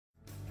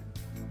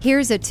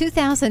Here's a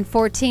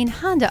 2014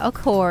 Honda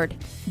Accord.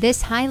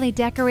 This highly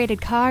decorated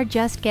car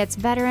just gets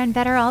better and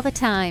better all the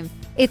time.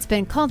 It's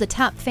been called a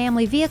top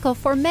family vehicle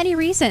for many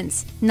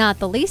reasons, not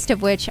the least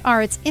of which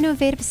are its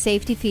innovative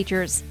safety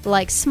features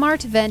like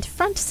smart vent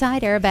front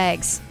side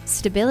airbags,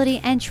 stability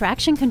and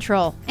traction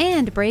control,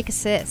 and brake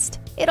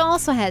assist. It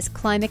also has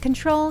climate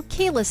control,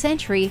 keyless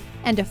entry,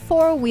 and a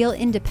 4-wheel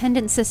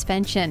independent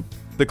suspension.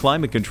 The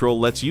climate control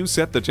lets you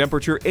set the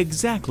temperature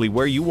exactly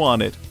where you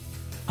want it.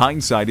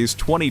 Hindsight is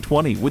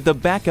 20/20 with the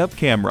backup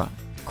camera.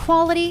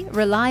 Quality,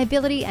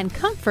 reliability, and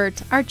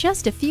comfort are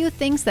just a few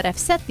things that have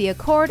set the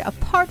Accord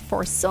apart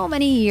for so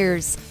many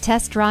years.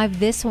 Test drive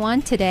this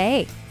one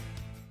today.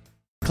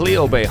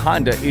 Cleo Bay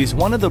Honda is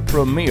one of the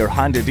premier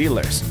Honda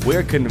dealers.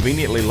 We're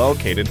conveniently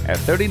located at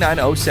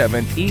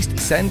 3907 East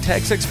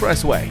Centex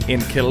Expressway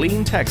in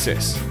Killeen,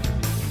 Texas.